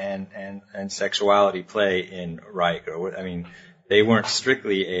class and sexuality play in Riot Grrrl? I mean, they weren't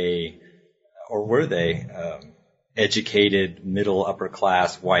strictly or were they, educated, middle, upper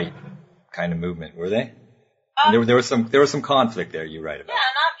class, white kind of movement, were they? There was some conflict there, you write about.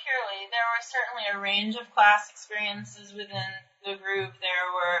 Yeah, not purely. There were certainly a range of class experiences within the group.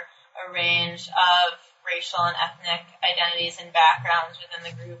 There were a range of racial and ethnic identities and backgrounds within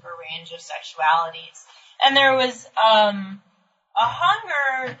the group, a range of sexualities. And there was a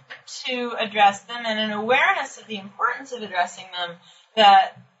hunger to address them and an awareness of the importance of addressing them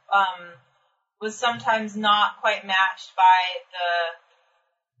that was sometimes not quite matched by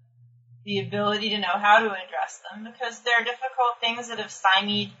the ability to know how to address them, because they're difficult things that have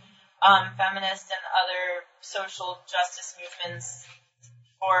stymied feminist and other social justice movements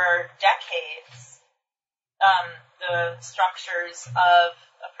for decades. The structures of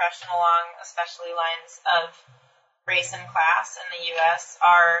oppression along especially lines of race and class in the U.S.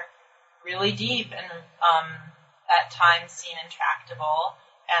 are really deep and at times seem intractable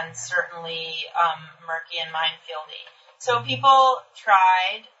and certainly murky and minefieldy. So people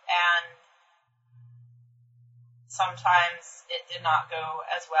tried, and sometimes it did not go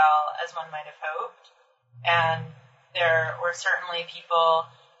as well as one might have hoped. And there were certainly people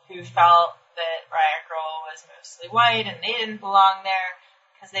who felt that Riot Grrrl was mostly white and they didn't belong there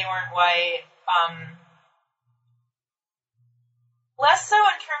because they weren't white. Less so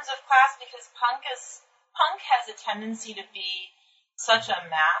in terms of class, because punk has a tendency to be such a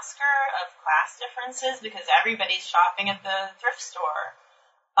masker of class differences because everybody's shopping at the thrift store.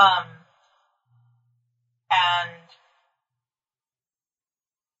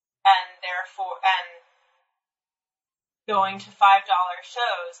 And therefore, going to $5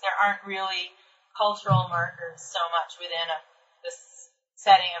 shows, there aren't really cultural markers so much within this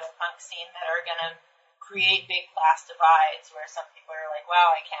setting of a punk scene that are going to create big class divides where some people are like,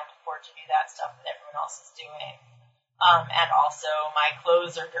 wow, I can't afford to do that stuff that everyone else is doing. And also my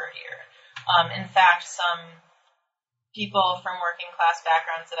clothes are dirtier. In fact, some people from working class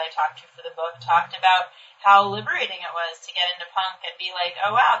backgrounds that I talked to for the book talked about how liberating it was to get into punk and be like,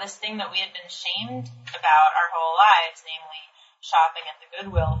 oh wow, this thing that we had been shamed about our whole lives, namely shopping at the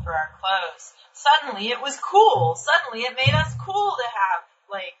Goodwill for our clothes, suddenly it was cool. Suddenly it made us cool to have,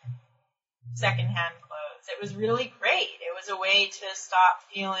 like, secondhand clothes. It was really great. It was a way to stop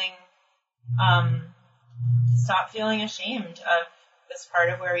feeling ashamed of this part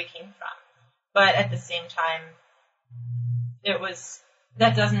of where we came from. But at the same time,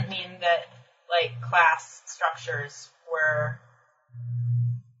 that doesn't mean that, like, class structures were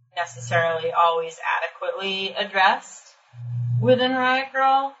necessarily always adequately addressed within Riot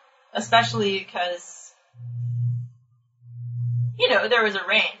Grrrl, especially because, there was a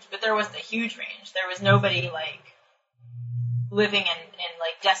range, but there wasn't a huge range. There was nobody, like, living in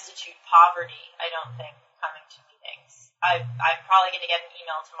like, destitute poverty, I don't think, coming to meetings. I'm probably going to get an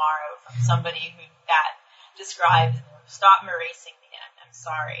email tomorrow from somebody who that describes, stop erasing me. I'm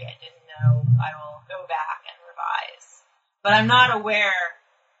sorry, I didn't know. I will go back and revise. But I'm not aware,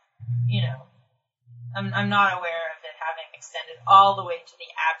 I'm not aware of it having extended all the way to the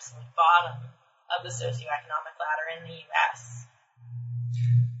absolute bottom of the socioeconomic ladder in the U.S.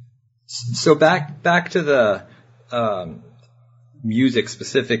 So back to the music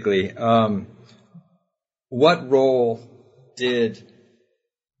specifically. What role did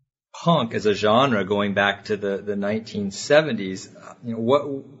punk as a genre, going back to the 1970s,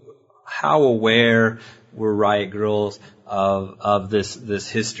 how aware were Riot Grrrl of this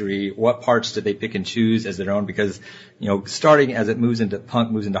history? What parts did they pick and choose as their own? Because, starting as it moves into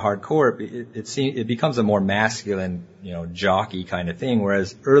punk, moves into hardcore, it becomes a more masculine, jockey kind of thing,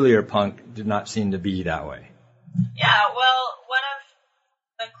 whereas earlier punk did not seem to be that way. Yeah, well, one of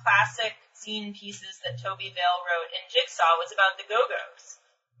the classic scene pieces that Toby Vale wrote in Jigsaw was about the Go-Go's,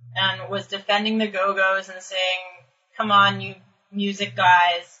 and was defending the Go-Go's and saying, come on, you music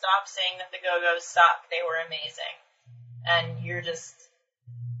guys, stop saying that the Go-Go's suck. They were amazing. And you're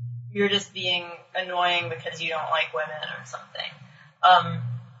just being annoying because you don't like women or something.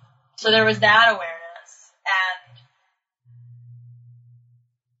 So there was that awareness. And,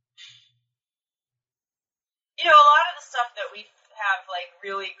 you know, a lot of the stuff that we have, like,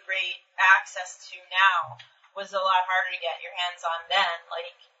 really great access to now was a lot harder to get your hands on then.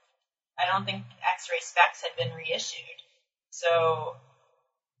 Like, I don't think X-Ray Specs had been reissued. So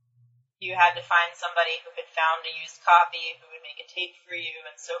you had to find somebody who had found a used copy who would make a tape for you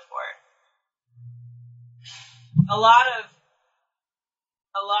and so forth. A lot of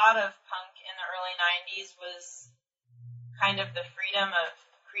punk in the early 90s was kind of the freedom of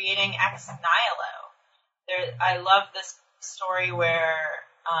creating ex nihilo. I love this story where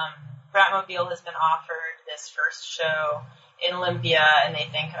Bratmobile has been offered this first show in Olympia, and they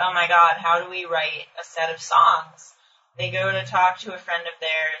think, oh my God, how do we write a set of songs? They go to talk to a friend of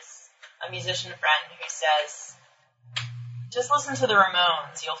theirs, a musician friend, who says, just listen to the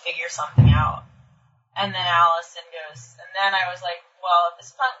Ramones, you'll figure something out. And then Allison goes, and then I was like, well, if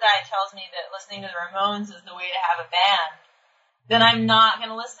this punk guy tells me that listening to the Ramones is the way to have a band, then I'm not going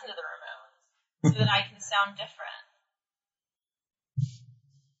to listen to the Ramones, so that I can sound different.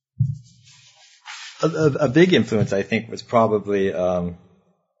 A big influence, I think, was probably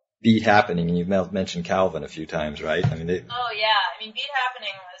Beat Happening, and you've mentioned Calvin a few times, right? I mean, oh yeah, I mean, Beat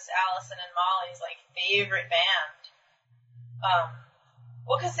Happening was Allison and Molly's like favorite band.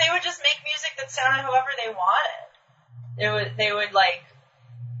 Well, because they would just make music that sounded however they wanted. They would like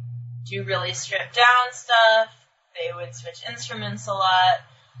do really stripped down stuff. They would switch instruments a lot,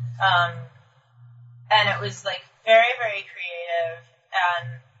 and it was like very, very creative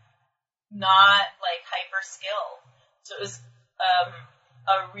and not like hyper skilled. So it was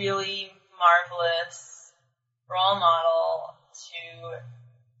a really marvelous role model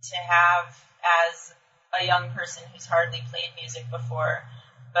to have as a young person who's hardly played music before,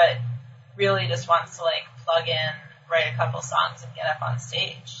 but really just wants to like plug in, write a couple songs, and get up on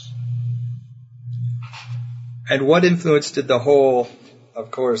stage. And what influence did the whole,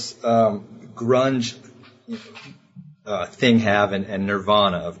 of course, grunge thing have, and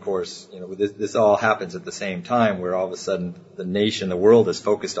Nirvana, of course? You know, this all happens at the same time, where all of a sudden the nation, the world is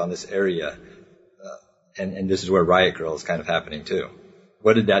focused on this area, and this is where Riot Grrrl is kind of happening too.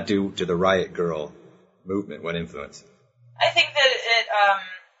 What did that do to the Riot Grrrl movement? What influence? I think that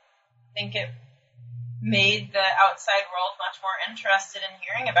it made the outside world much more interested in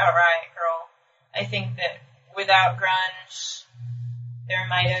hearing about Riot Grrrl. I think that without grunge, there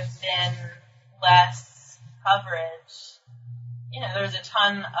might have been less coverage. You know, there was a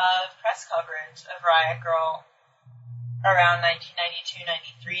ton of press coverage of Riot Grrrl around 1992,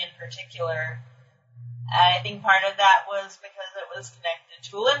 93 in particular. I think part of that was because it was connected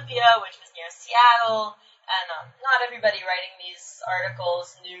to Olympia, which was near Seattle, and not everybody writing these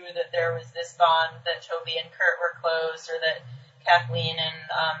articles knew that there was this bond, that Toby and Kurt were close, or that Kathleen and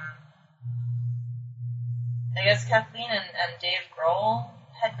Dave Grohl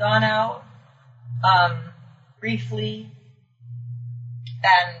had gone out briefly,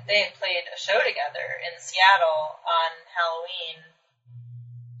 and they had played a show together in Seattle on Halloween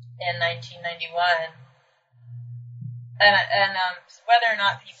in 1991. And whether or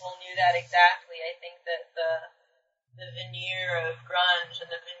not people knew that exactly, I think that the veneer of grunge and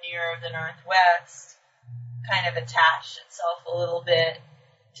the veneer of the Northwest kind of attached itself a little bit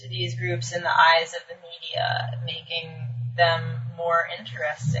to these groups in the eyes of the media, making them more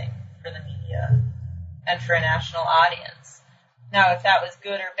interesting for the media and for a national audience. Now, if that was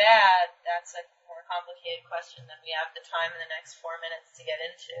good or bad, that's a more complicated question than we have the time in the next 4 minutes to get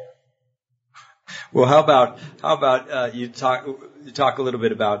into. Well, how about you talk a little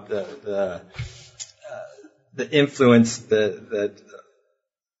bit about the influence, the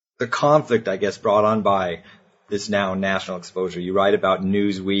conflict, I guess, brought on by this now national exposure. You write about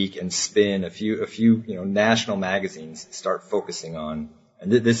Newsweek and Spin, a few national magazines start focusing on,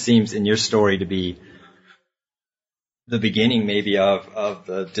 and this seems in your story to be the beginning maybe of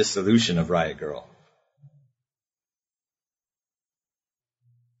the dissolution of Riot Grrrl.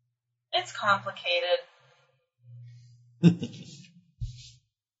 It's complicated.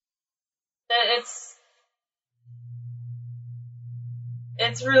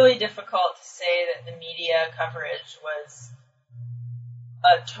 It's really difficult to say that the media coverage was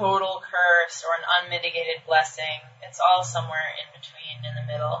a total curse or an unmitigated blessing. It's all somewhere in between, in the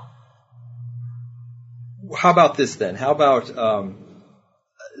middle. How about this then? How about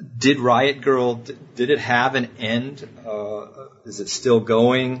did Riot Grrrl, did it have an end? Is it still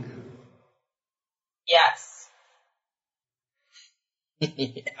going? Yes.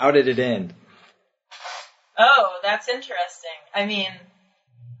 How did it end? Oh, that's interesting. I mean,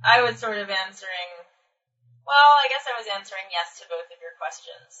 I was sort of answering, well, I guess I was answering yes to both of your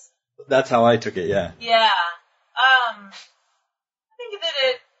questions. That's how I took it, yeah. Yeah. I think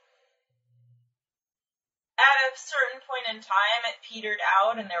that at a certain point in time, it petered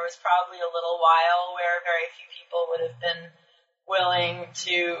out, and there was probably a little while where very few people would have been willing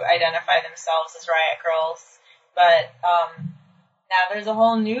to identify themselves as Riot Grrrls. But now there's a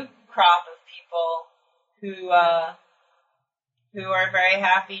whole new crop of people who are very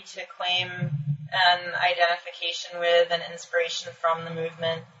happy to claim an identification with and inspiration from the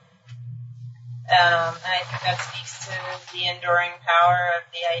movement. And I think that speaks to the enduring power of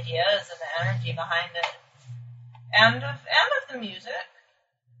the ideas and the energy behind it. And of the music.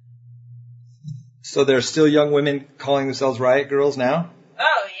 So there's still young women calling themselves Riot Grrrls now?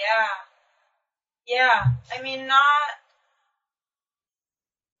 Oh, yeah. Yeah. I mean,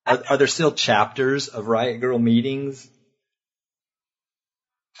 Are there still chapters of Riot Grrrl meetings?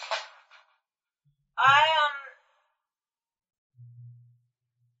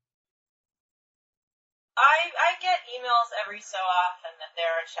 I get emails every so often that there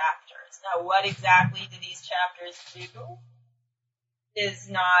are chapters. Now, what exactly do these chapters do is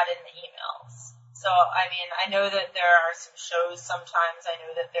not in the emails. So, I mean, I know that there are some shows sometimes. I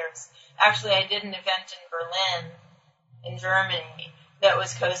know that I did an event in Berlin, in Germany, that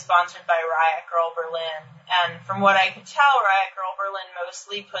was co-sponsored by Riot Grrrl Berlin. And from what I could tell, Riot Grrrl Berlin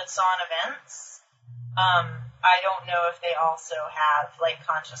mostly puts on events. I don't know if they also have, like,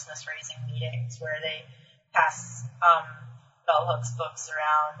 consciousness-raising meetings where they pass bell hooks books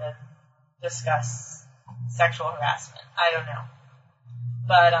around and discuss sexual harassment. I don't know.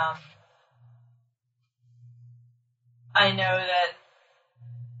 But I know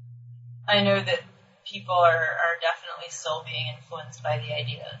that people are definitely still being influenced by the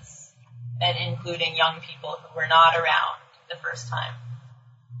ideas, and including young people who were not around the first time.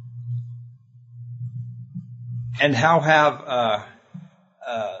 And how have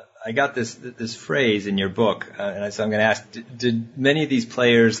I got this phrase in your book, and so I'm going to ask: did many of these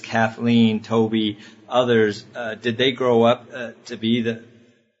players, Kathleen, Toby, others, did they grow up to be the?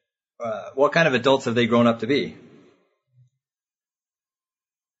 What kind of adults have they grown up to be?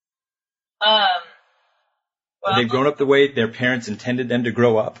 Well, they've grown up the way their parents intended them to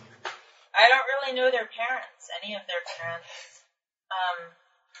grow up. I don't really know their parents, any of their parents.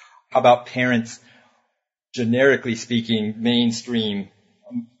 How about parents, generically speaking, mainstream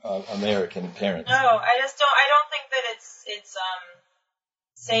American parents? No, I don't think that it's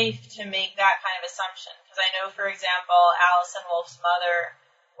safe to make that kind of assumption. Because I know, for example, Allison Wolf's mother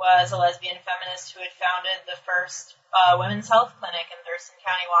was a lesbian feminist who had founded the first women's health clinic in Thurston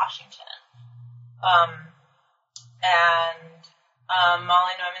County, Washington. And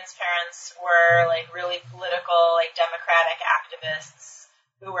Molly Neumann's parents were like really political, like Democratic activists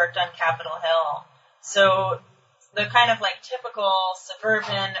who worked on Capitol Hill. So the kind of like typical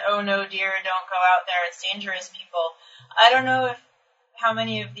suburban, oh no dear, don't go out there, it's dangerous people. I don't know how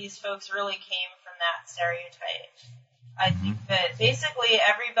many of these folks really came from that stereotype. I think that basically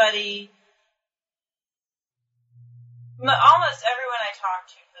everybody, almost everyone I talked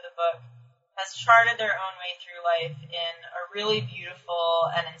to for the book, has charted their own way through life in a really beautiful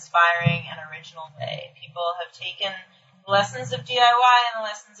and inspiring and original way. People have taken the lessons of DIY and the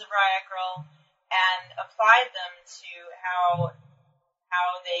lessons of Riot Grrrl and applied them to how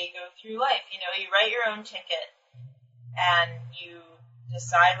they go through life. You know, you write your own ticket and you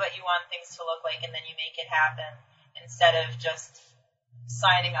decide what you want things to look like, and then you make it happen instead of just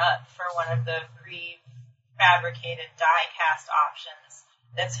signing up for one of the prefabricated die-cast options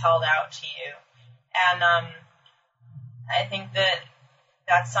that's held out to you. And I think that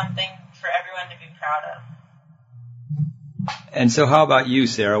that's something for everyone to be proud of. And so how about you,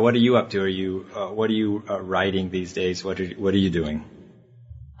 Sarah? What are you up to? What are you writing these days? What are you doing?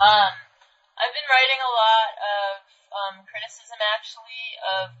 I've been writing a lot of criticism, actually,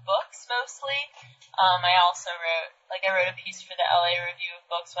 of books mostly. I also wrote a piece for the LA Review of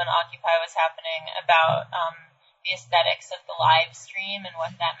Books when Occupy was happening about the aesthetics of the live stream and what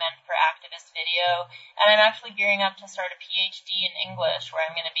that meant for activist video. And I'm actually gearing up to start a PhD in English where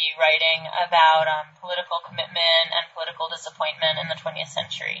I'm going to be writing about political commitment and political disappointment in the 20th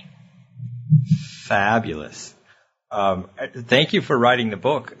century. Fabulous. Thank you for writing the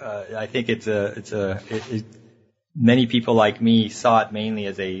book. I think many people like me saw it mainly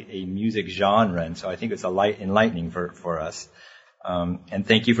as a music genre, and so I think it's enlightening for us. And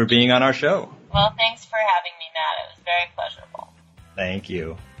thank you for being on our show. Well, thanks for having me, Matt. It was very pleasurable. Thank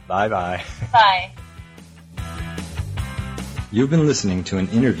you. Bye-bye. Bye. You've been listening to an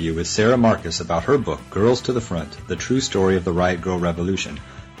interview with Sarah Marcus about her book, Girls to the Front, The True Story of the Riot Grrrl Revolution,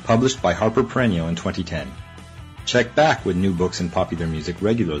 published by Harper Perennial in 2010. Check back with New Books in Popular Music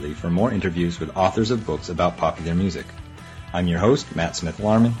regularly for more interviews with authors of books about popular music. I'm your host, Matt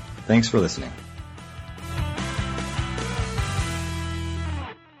Smith-Larman. Thanks for listening.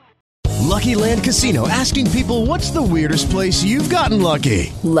 Lucky Land Casino, asking people, what's the weirdest place you've gotten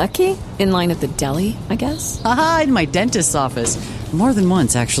lucky? Lucky? In line at the deli, I guess? Aha, in my dentist's office. More than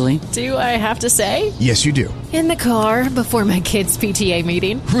once, actually. Do I have to say? Yes, you do. In the car before my kids' PTA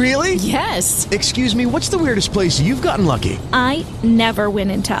meeting. Really? Yes. Excuse me, what's the weirdest place you've gotten lucky? I never win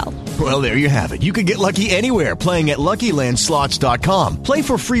and tell. Well, there you have it. You can get lucky anywhere, playing at LuckyLandSlots.com. Play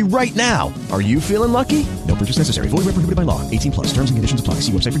for free right now. Are you feeling lucky? No purchase necessary. Void where prohibited by law. 18+. Terms and conditions apply.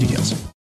 See website for details.